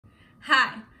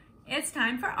Hi, it's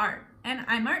time for art, and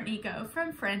I'm Art Nico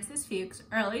from Francis Fuchs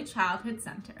Early Childhood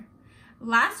Center.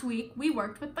 Last week, we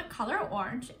worked with the color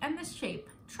orange and the shape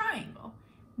triangle.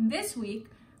 This week,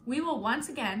 we will once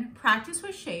again practice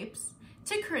with shapes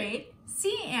to create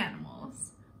sea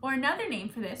animals, or another name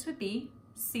for this would be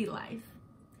sea life.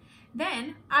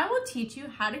 Then, I will teach you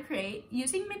how to create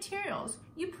using materials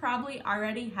you probably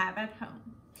already have at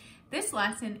home. This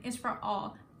lesson is for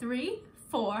all 3,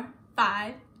 4,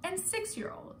 5, and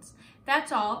 6-year-olds.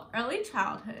 That's all early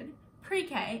childhood,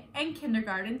 pre-K, and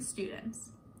kindergarten students.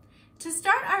 To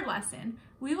start our lesson,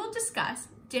 we will discuss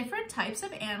different types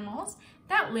of animals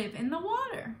that live in the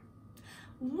water.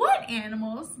 What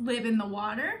animals live in the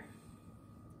water?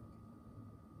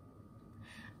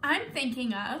 I'm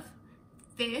thinking of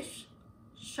fish,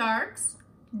 sharks,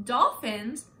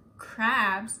 dolphins,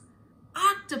 crabs,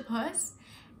 octopus,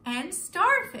 and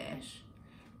starfish.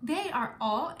 They are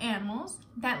all animals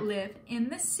that live in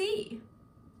the sea.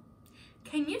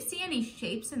 Can you see any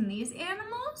shapes in these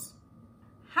animals?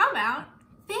 How about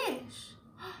fish?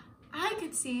 I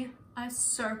could see a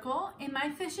circle in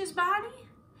my fish's body.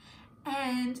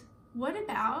 And what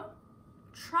about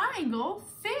triangle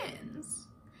fins?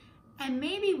 And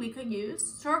maybe we could use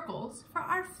circles for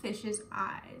our fish's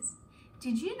eyes.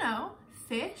 Did you know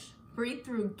fish breathe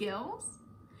through gills?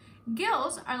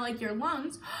 Gills are like your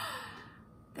lungs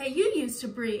that you use to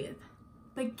breathe.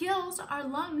 But gills are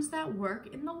lungs that work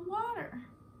in the water.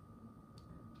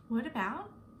 What about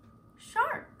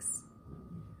sharks?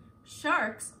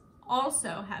 Sharks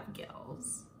also have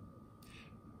gills.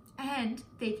 And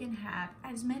they can have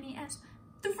as many as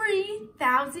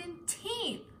 3,000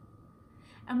 teeth.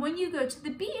 And when you go to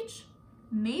the beach,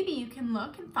 maybe you can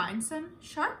look and find some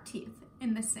shark teeth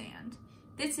in the sand.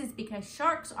 This is because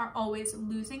sharks are always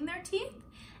losing their teeth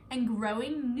and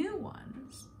growing new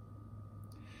ones.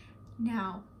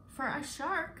 Now, for a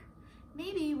shark,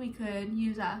 maybe we could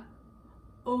use a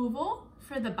oval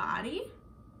for the body,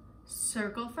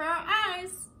 circle for our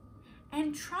eyes,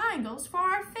 and triangles for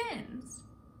our fins.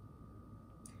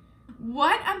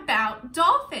 What about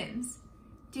dolphins?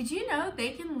 Did you know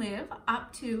they can live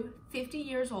up to 50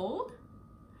 years old?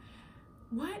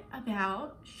 What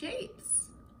about shapes?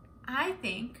 I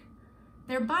think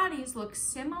their bodies look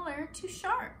similar to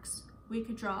sharks. We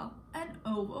could draw an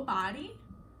oval body,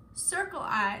 circle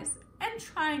eyes, and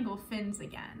triangle fins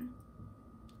again.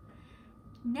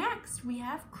 Next, we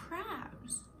have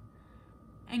crabs.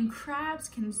 And crabs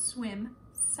can swim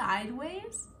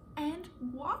sideways and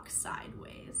walk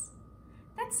sideways.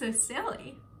 That's so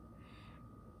silly.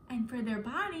 And for their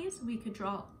bodies, we could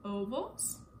draw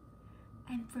ovals.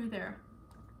 And for their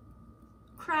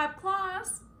crab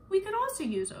claws, we could also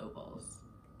use ovals.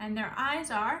 And their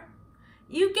eyes are,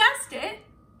 you guessed it,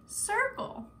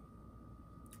 circle.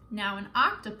 Now an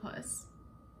octopus,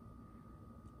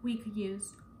 we could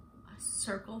use a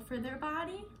circle for their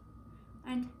body.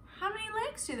 And how many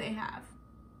legs do they have?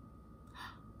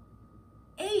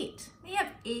 8. They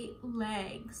have 8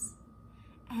 legs.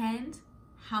 And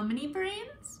how many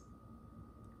brains?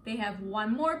 They have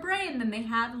 1 more brain than they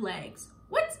have legs.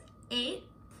 What's 8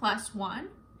 plus 1?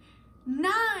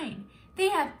 9. They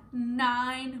have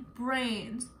 9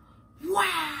 brains.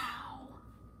 Wow!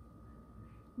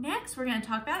 Next, we're going to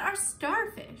talk about our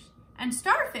starfish. And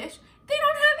starfish, they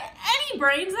don't have any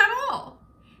brains at all.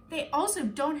 They also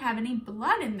don't have any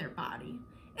blood in their body.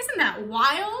 Isn't that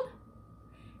wild?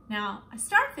 Now, a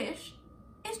starfish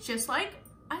is just like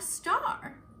a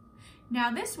star.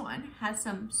 Now, this one has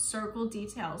some circle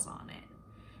details on it.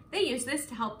 They use this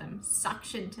to help them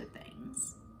suction to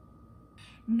things.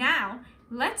 Now,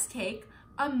 let's take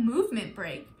a movement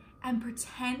break and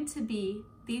pretend to be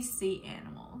these sea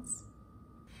animals.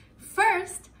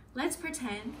 First, let's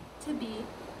pretend to be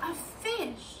a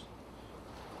fish.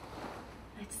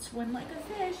 Let's swim like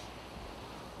a fish.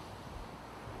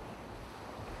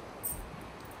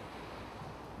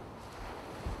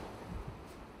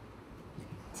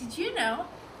 Did you know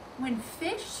when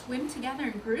fish swim together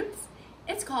in groups,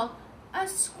 it's called a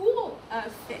school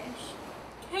of fish?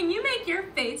 Can you make your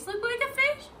face look like a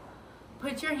fish?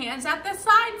 Put your hands at the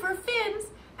side for fins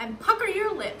and pucker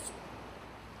your lips.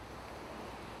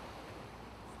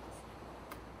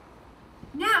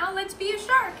 Now let's be a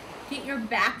shark. Get your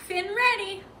back fin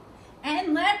ready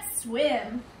and let's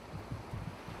swim.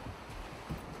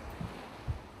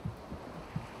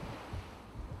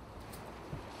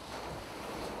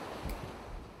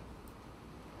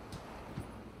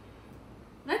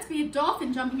 Let's be a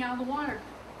dolphin jumping out of the water.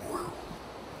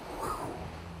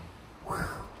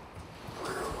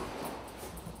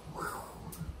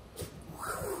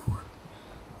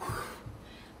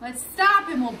 Let's stop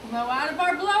and we'll blow out of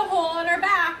our blowhole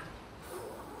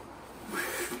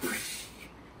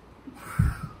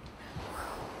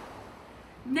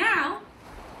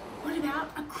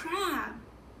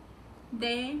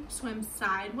they swim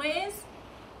sideways.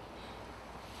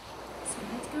 So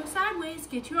let's go sideways.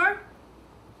 Get your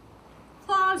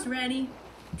claws ready.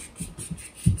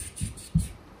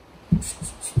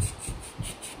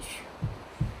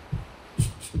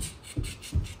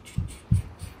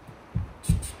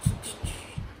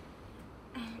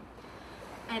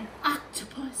 An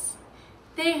octopus.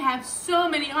 They have so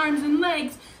many arms and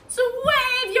legs, so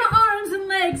wave your arms and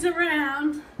legs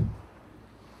around.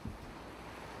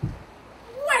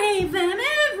 Wave them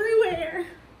everywhere.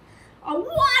 A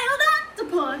wild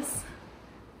octopus.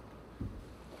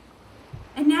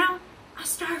 And now a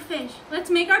starfish. Let's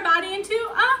make our body into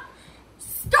a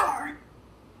star.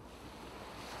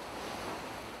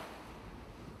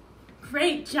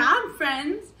 Great job,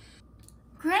 friends.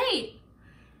 Great.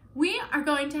 We are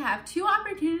going to have 2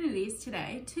 opportunities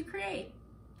today to create.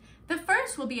 The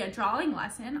first will be a drawing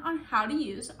lesson on how to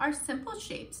use our simple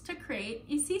shapes to create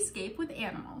a seascape with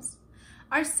animals.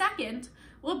 Our second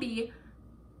will be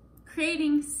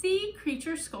creating sea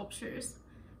creature sculptures.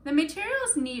 The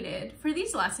materials needed for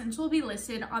these lessons will be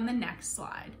listed on the next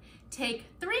slide. Take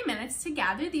 3 minutes to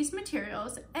gather these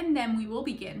materials and then we will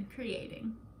begin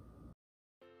creating.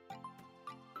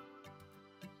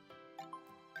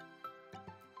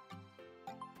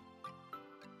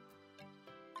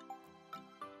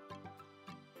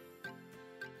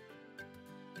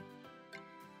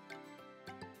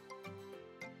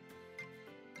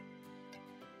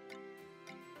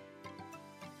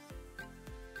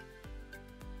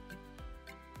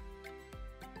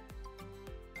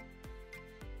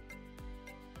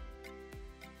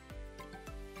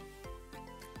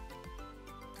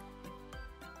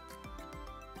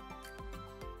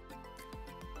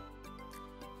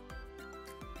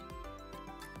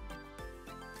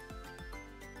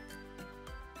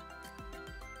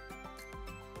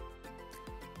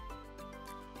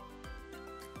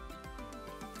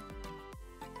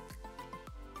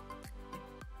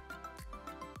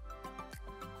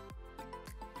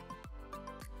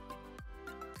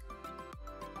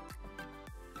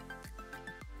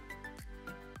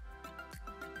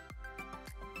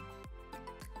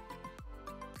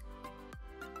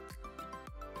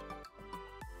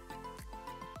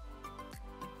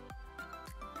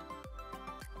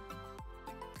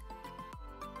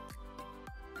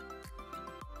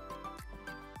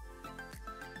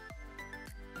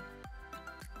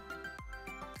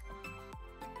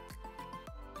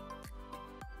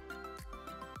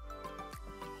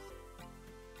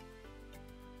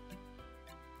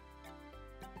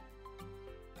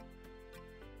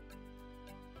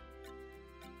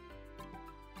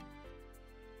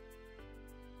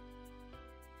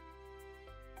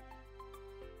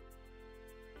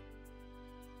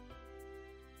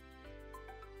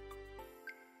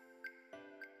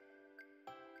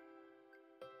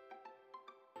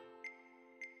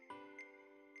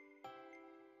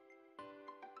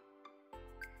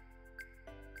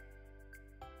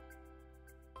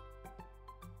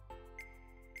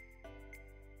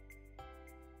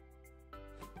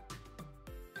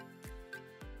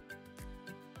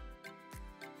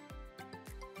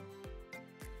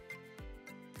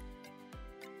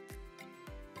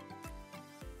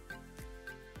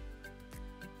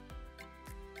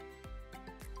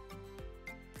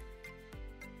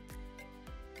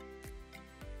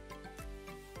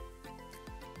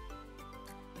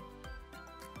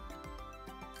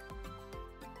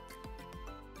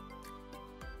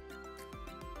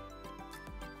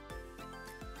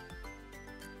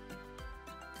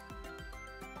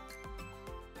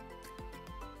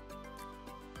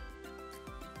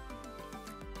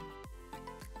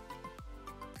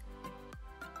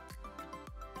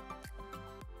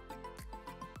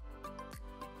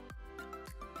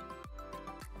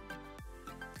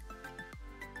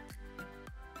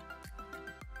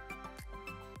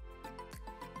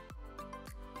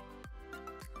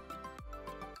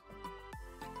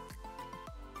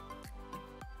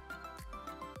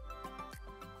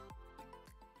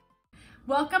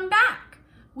 Welcome back!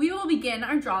 We will begin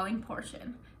our drawing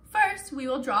portion. First, we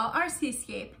will draw our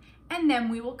seascape and then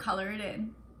we will color it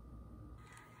in.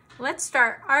 Let's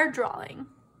start our drawing.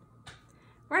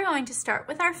 We're going to start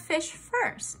with our fish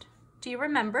first. Do you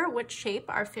remember what shape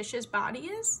our fish's body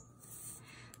is?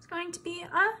 It's going to be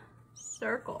a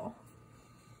circle.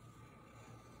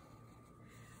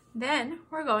 Then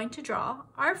we're going to draw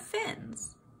our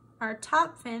fins. Our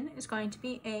top fin is going to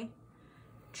be a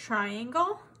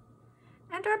triangle,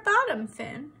 and our bottom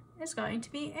fin is going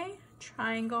to be a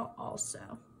triangle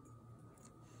also.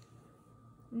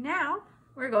 Now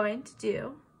we're going to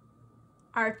do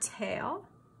our tail,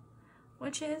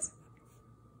 which is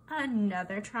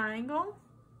another triangle,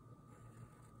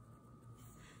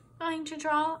 going to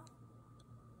draw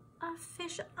a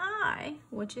fish eye,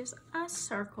 which is a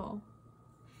circle.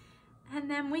 And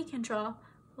then we can draw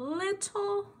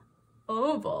little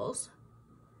ovals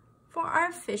for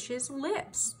our fish's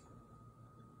lips.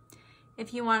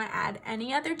 If you want to add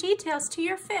any other details to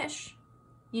your fish,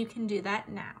 you can do that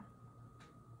now.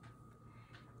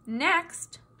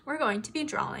 Next, we're going to be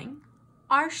drawing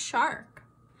our shark.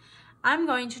 I'm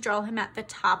going to draw him at the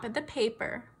top of the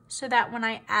paper so that when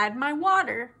I add my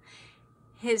water,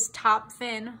 his top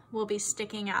fin will be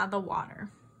sticking out of the water.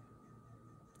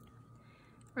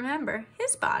 Remember,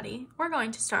 his body, we're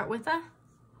going to start with a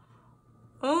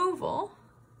oval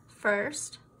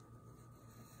first.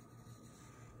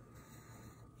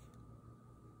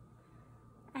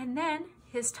 And then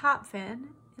his top fin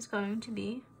is going to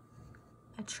be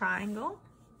a triangle.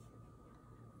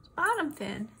 His bottom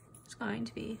fin is going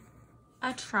to be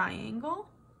a triangle.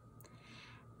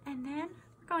 And then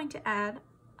we're going to add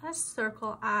a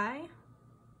circle eye.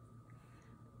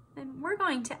 Then we're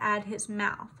going to add his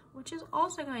mouth, which is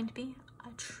also going to be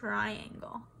a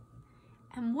triangle.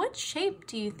 And what shape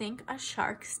do you think a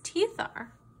shark's teeth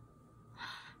are?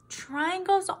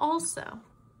 Triangles also.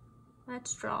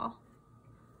 Let's draw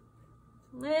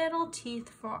little teeth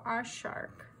for our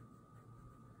shark.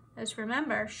 As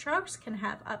remember, sharks can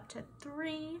have up to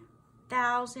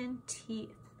 3,000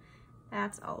 teeth.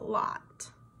 That's a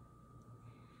lot.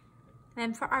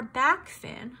 Then for our back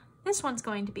fin, this one's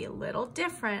going to be a little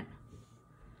different.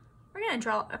 We're going to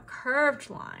draw a curved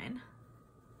line.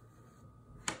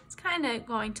 It's kind of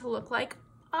going to look like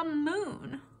a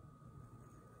moon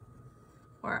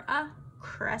or a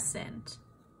crescent.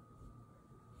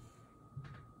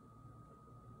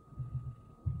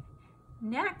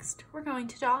 Next, we're going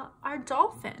to draw our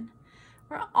dolphin.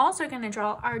 We're also going to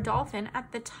draw our dolphin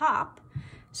at the top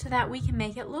so that we can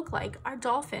make it look like our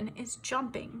dolphin is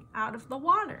jumping out of the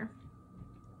water.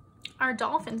 Our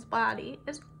dolphin's body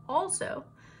is also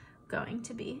going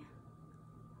to be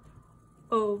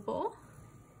oval,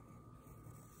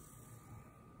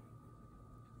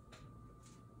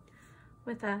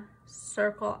 with a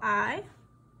circle eye,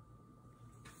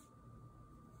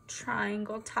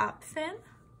 triangle top fin,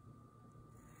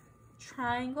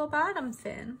 triangle bottom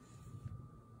fin,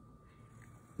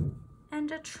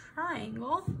 and a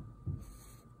triangle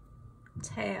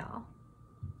tail.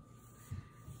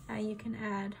 Now you can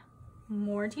add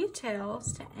more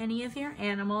details to any of your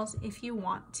animals if you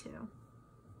want to.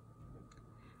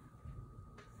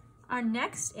 Our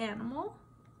next animal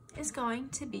is going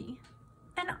to be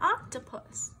an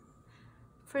octopus.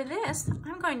 For this,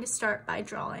 I'm going to start by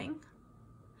drawing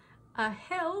a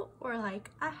hill or like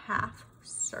a half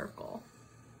circle.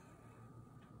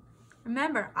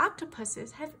 Remember,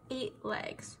 octopuses have 8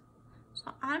 legs.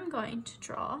 So I'm going to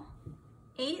draw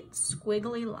 8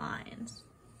 squiggly lines.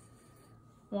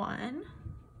 1,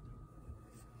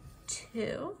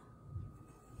 2,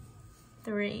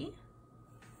 3,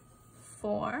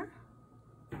 4,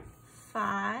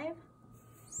 5,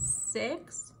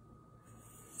 6,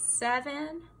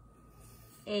 7,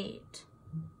 8.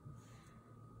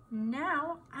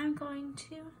 Now I'm going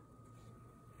to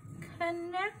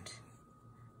connect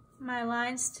my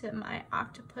lines to my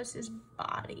octopus's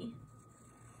body.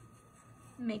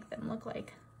 Make them look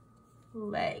like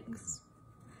legs.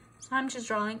 So I'm just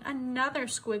drawing another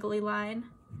squiggly line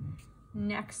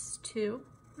next to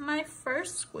my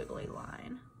first squiggly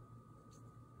line.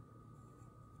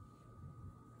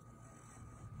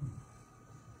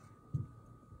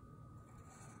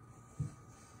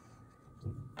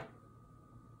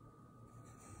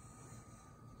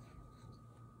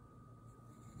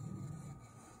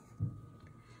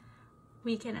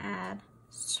 We can add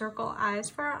circle eyes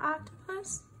for our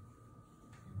octopus.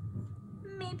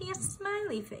 Maybe a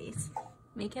smiley face.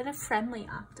 Make it a friendly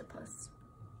octopus.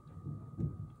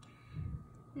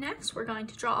 Next, we're going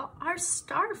to draw our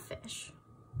starfish.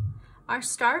 Our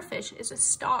starfish is a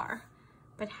star,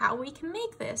 but how we can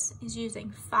make this is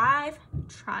using 5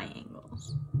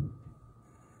 triangles.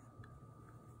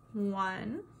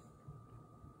 1,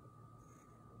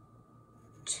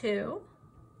 2,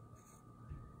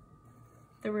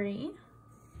 3,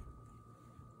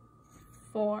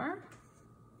 4,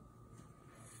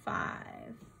 5.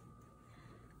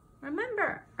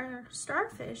 Remember, our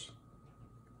starfish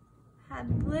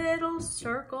had little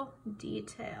circle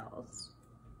details.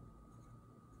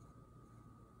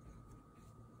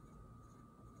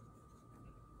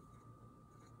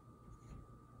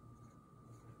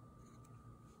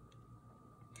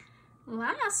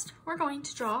 Last, we're going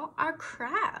to draw our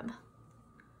crab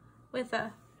with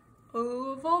a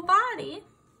oval body.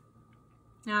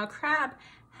 Now a crab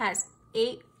has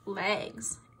 8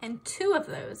 legs and 2 of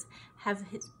those have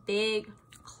his big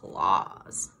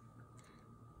claws.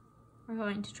 We're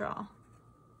going to draw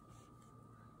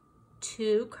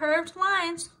 2 curved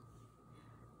lines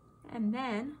and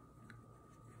then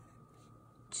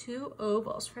 2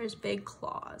 ovals for his big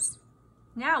claws.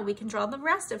 Now we can draw the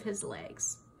rest of his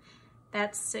legs.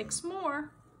 That's 6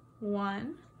 more.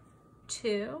 1,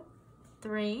 2,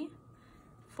 3,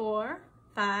 4,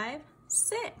 5,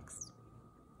 6.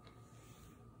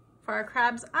 For our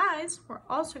crab's eyes, we're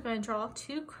also going to draw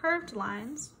 2 curved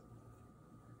lines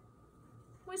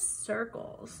with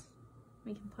circles.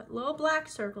 We can put little black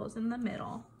circles in the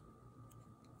middle.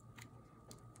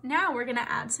 Now we're going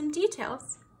to add some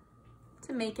details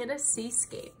to make it a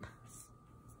seascape.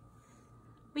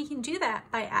 We can do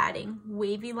that by adding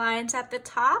wavy lines at the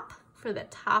top for the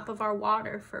top of our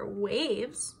water for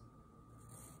waves.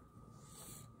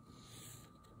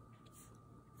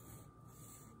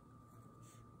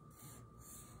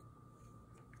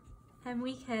 And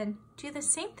we can do the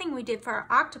same thing we did for our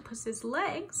octopus's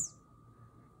legs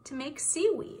to make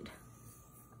seaweed.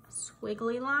 A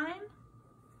squiggly line,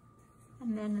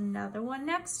 and then another one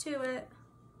next to it.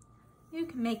 You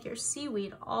can make your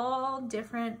seaweed all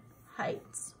different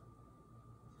heights.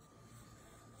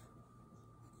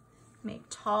 Make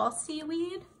tall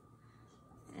seaweed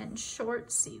and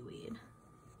short seaweed.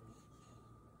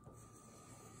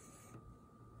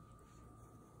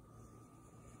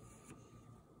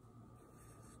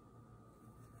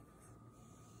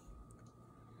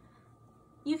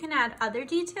 You can add other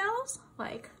details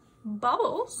like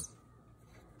bubbles,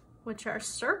 which are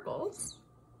circles.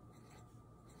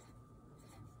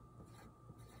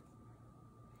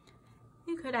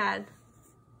 You could add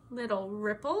little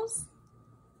ripples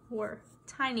or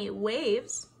tiny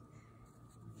waves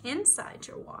inside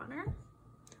your water,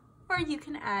 or you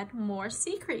can add more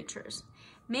sea creatures.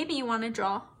 Maybe you want to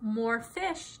draw more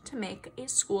fish to make a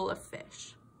school of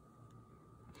fish.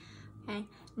 Okay,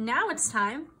 now it's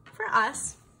time for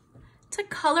us to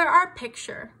color our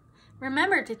picture.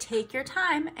 Remember to take your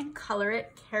time and color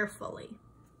it carefully.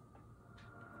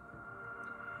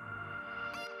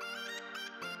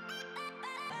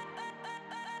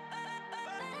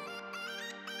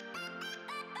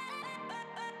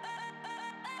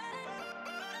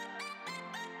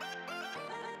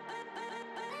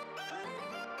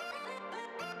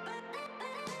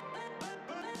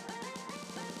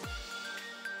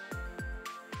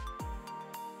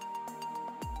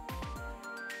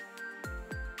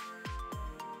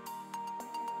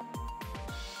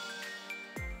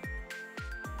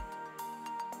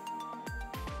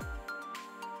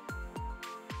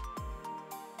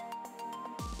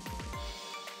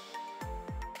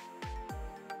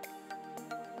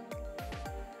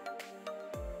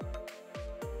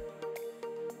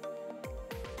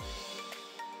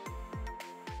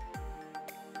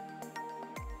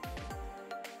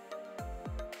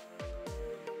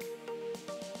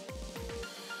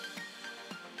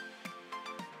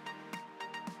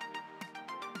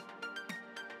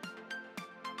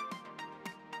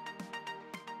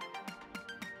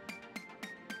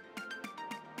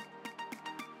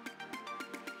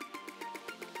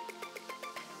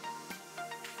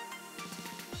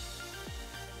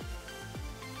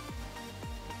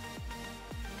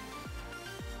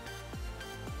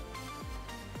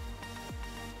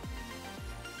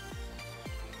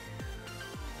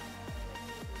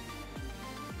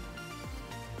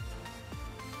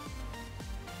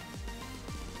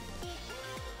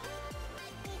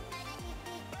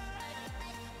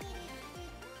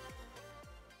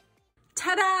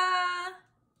 Ta-da!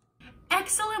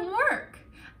 Excellent work!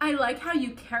 I like how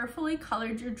you carefully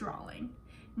colored your drawing.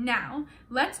 Now,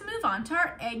 let's move on to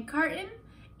our egg carton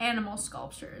animal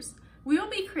sculptures. We will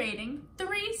be creating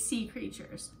 3 sea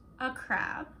creatures, a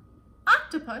crab,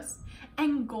 octopus,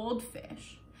 and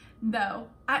goldfish. Though,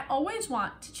 I always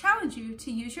want to challenge you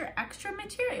to use your extra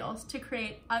materials to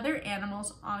create other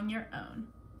animals on your own.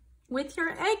 With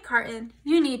your egg carton,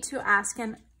 you need to ask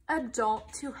an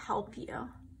adult to help you,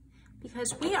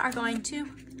 because we are going to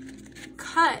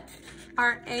cut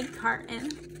our egg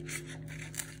carton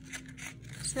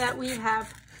so that we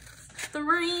have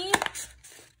 3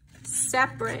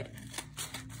 separate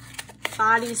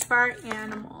bodies for our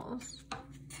animals.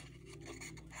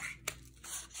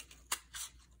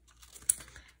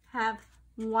 Have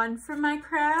 1 for my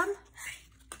crab,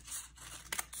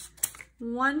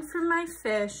 1 for my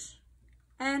fish,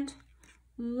 and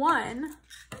 1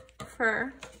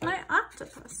 for my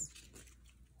octopus.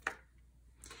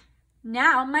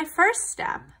 Now, my first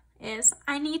step is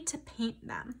I need to paint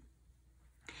them.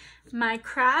 My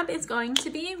crab is going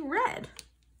to be red.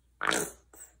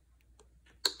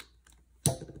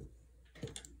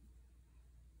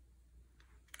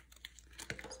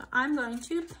 I'm going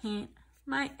to paint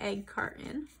my egg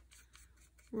carton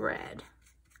red.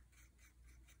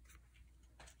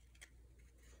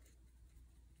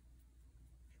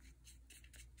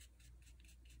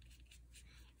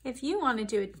 If you want to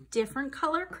do a different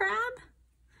color crab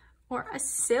or a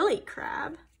silly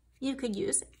crab, you could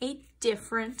use a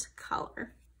different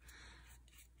color.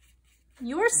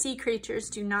 Your sea creatures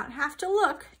do not have to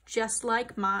look just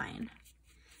like mine.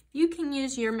 You can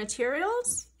use your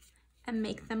materials and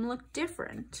make them look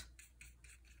different.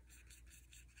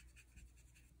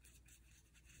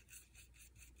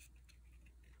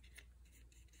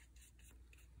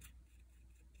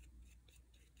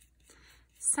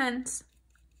 Since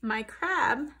my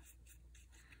crab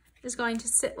is going to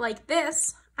sit like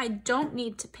this, I don't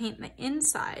need to paint the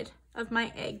inside of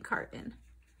my egg carton,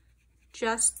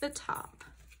 just the top.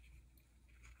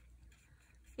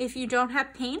 If you don't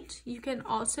have paint, you can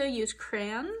also use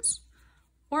crayons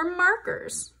or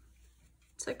markers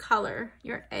to color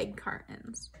your egg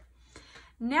cartons.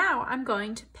 Now I'm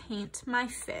going to paint my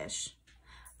fish.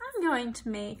 I'm going to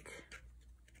make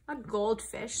a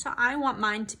goldfish, so I want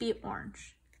mine to be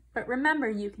orange. But remember,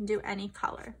 you can do any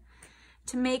color.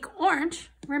 To make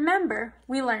orange, remember,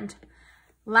 we learned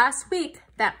last week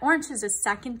that orange is a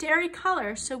secondary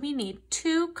color, so we need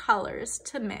 2 colors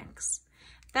to mix.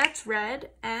 That's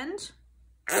red and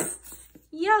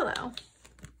yellow.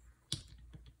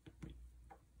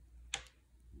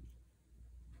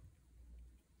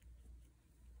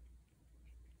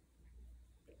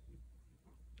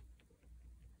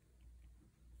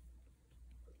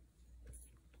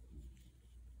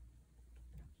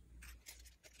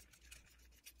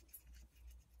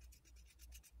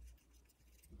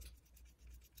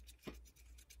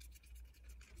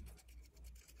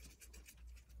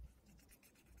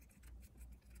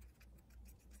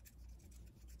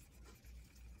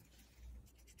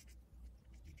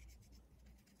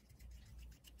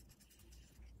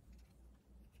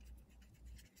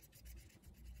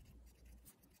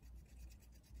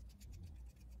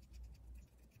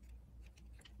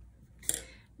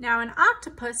 Now an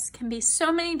octopus can be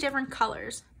so many different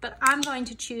colors, but I'm going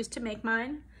to choose to make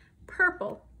mine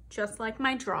purple, just like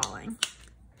my drawing.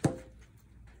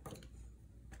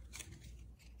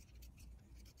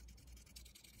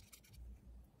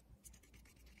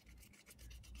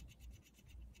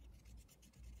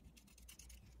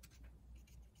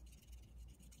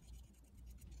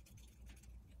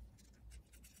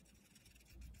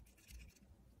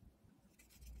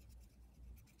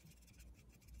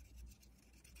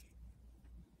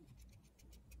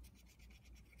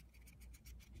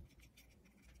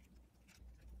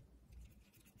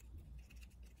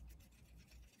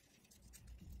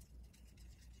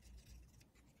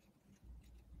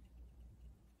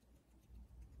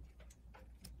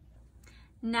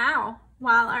 Now,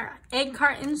 while our egg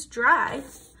cartons dry,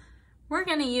 we're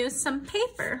going to use some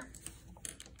paper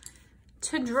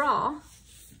to draw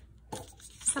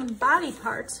some body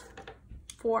parts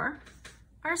for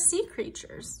our sea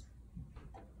creatures.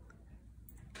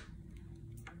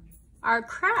 Our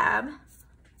crab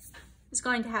is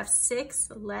going to have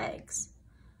 6 legs.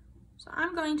 So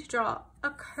I'm going to draw a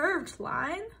curved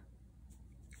line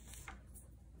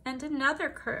and another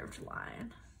curved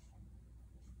line.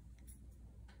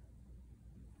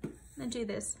 I'm gonna do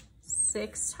this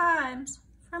 6 times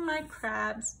for my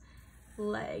crab's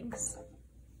legs.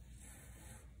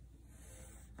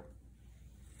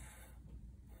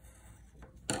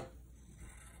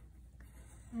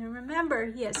 And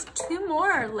remember, he has 2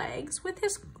 more legs with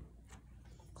his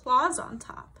claws on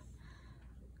top.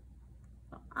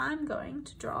 So I'm going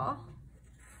to draw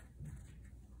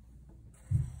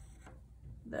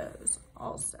those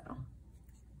also.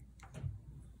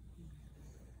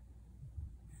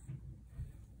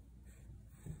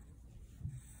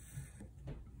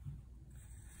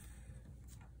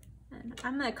 And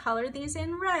I'm going to color these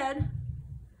in red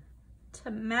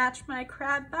to match my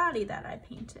crab body that I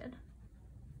painted.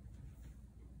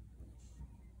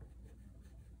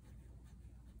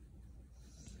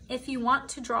 If you want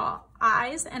to draw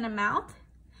eyes and a mouth,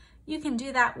 you can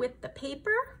do that with the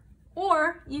paper,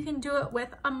 or you can do it with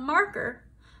a marker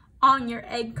on your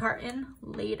egg carton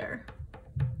later.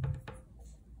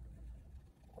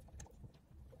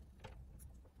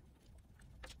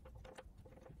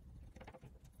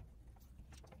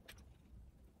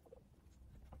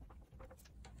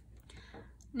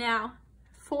 Now,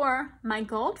 for my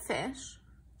goldfish,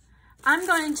 I'm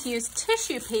going to use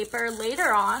tissue paper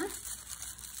later on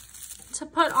to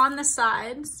put on the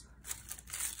sides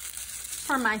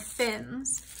for my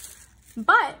fins.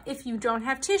 But if you don't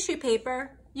have tissue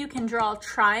paper, you can draw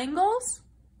triangles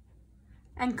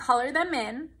and color them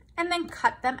in and then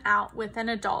cut them out with an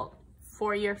adult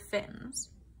for your fins.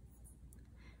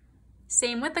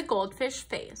 Same with the goldfish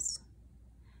face.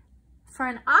 For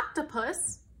an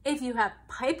octopus, if you have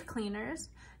pipe cleaners,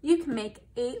 you can make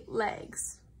 8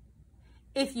 legs.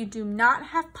 If you do not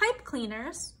have pipe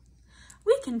cleaners,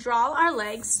 we can draw our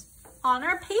legs on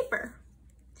our paper.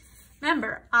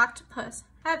 Remember, octopus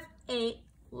have 8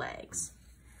 legs.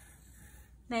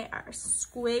 They are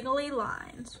squiggly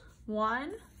lines.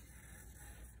 1,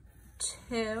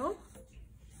 2,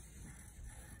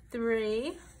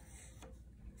 3,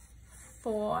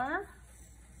 4,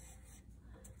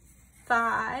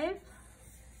 5,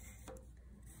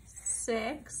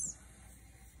 6,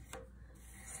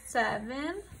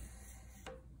 7,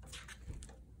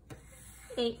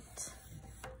 8.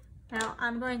 Now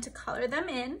I'm going to color them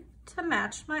in to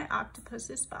match my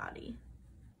octopus's body.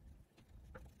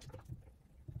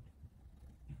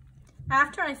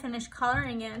 After I finish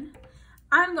coloring in,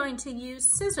 I'm going to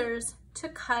use scissors to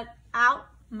cut out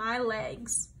my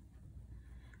legs.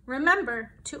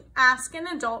 Remember to ask an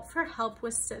adult for help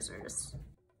with scissors.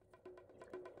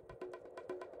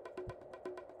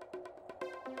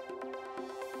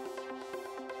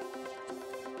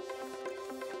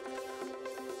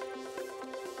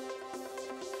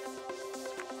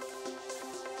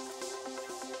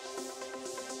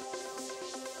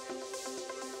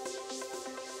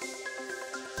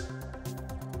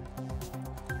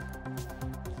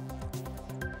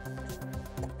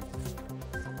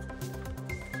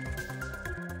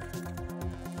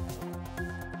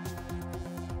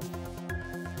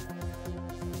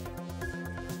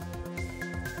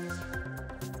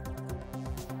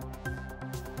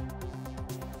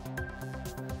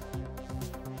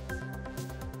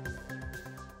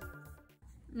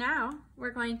 Now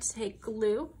we're going to take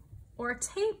glue or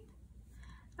tape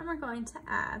and we're going to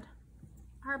add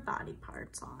our body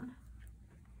parts on.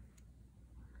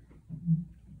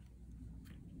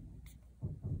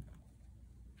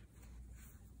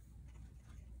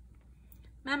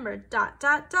 Remember, dot,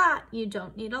 dot, dot, you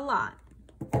don't need a lot.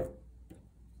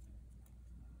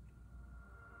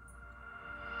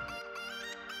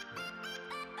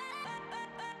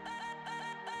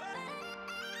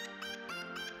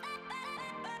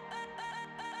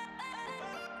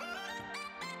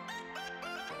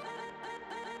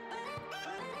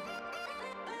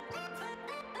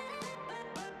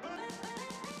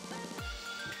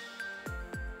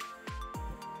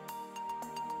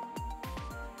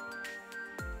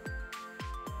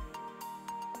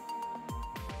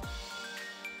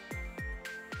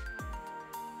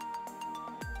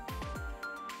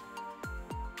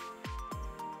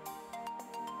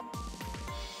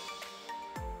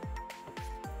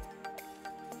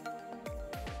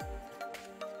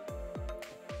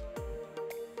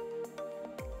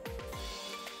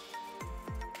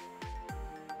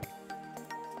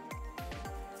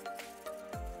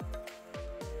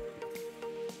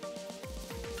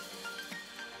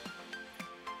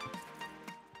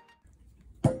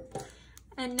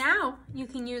 And now you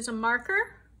can use a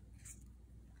marker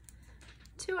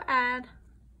to add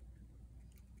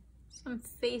some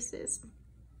faces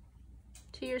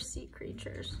to your sea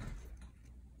creatures.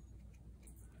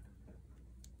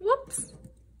 Whoops!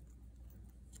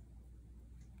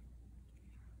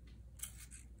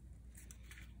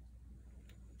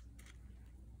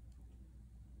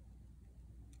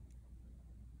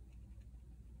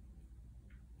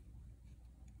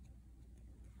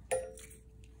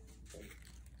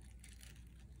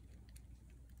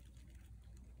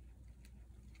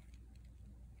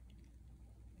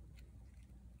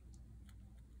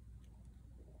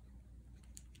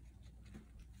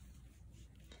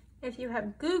 If you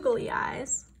have googly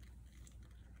eyes,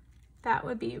 that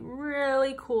would be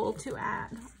really cool to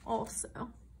add also.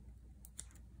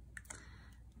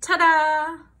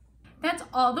 Ta-da! That's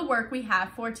all the work we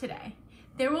have for today.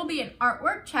 There will be an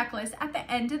artwork checklist at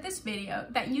the end of this video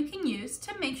that you can use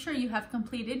to make sure you have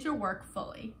completed your work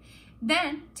fully.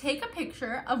 Then take a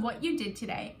picture of what you did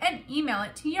today and email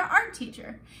it to your art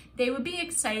teacher. They would be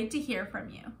excited to hear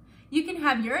from you. You can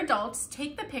have your adults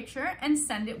take the picture and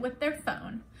send it with their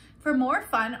phone. For more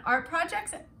fun art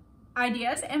projects,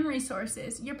 ideas, and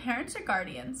resources, your parents or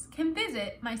guardians can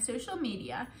visit my social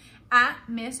media at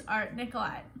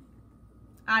msartnicolette.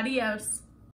 Adios.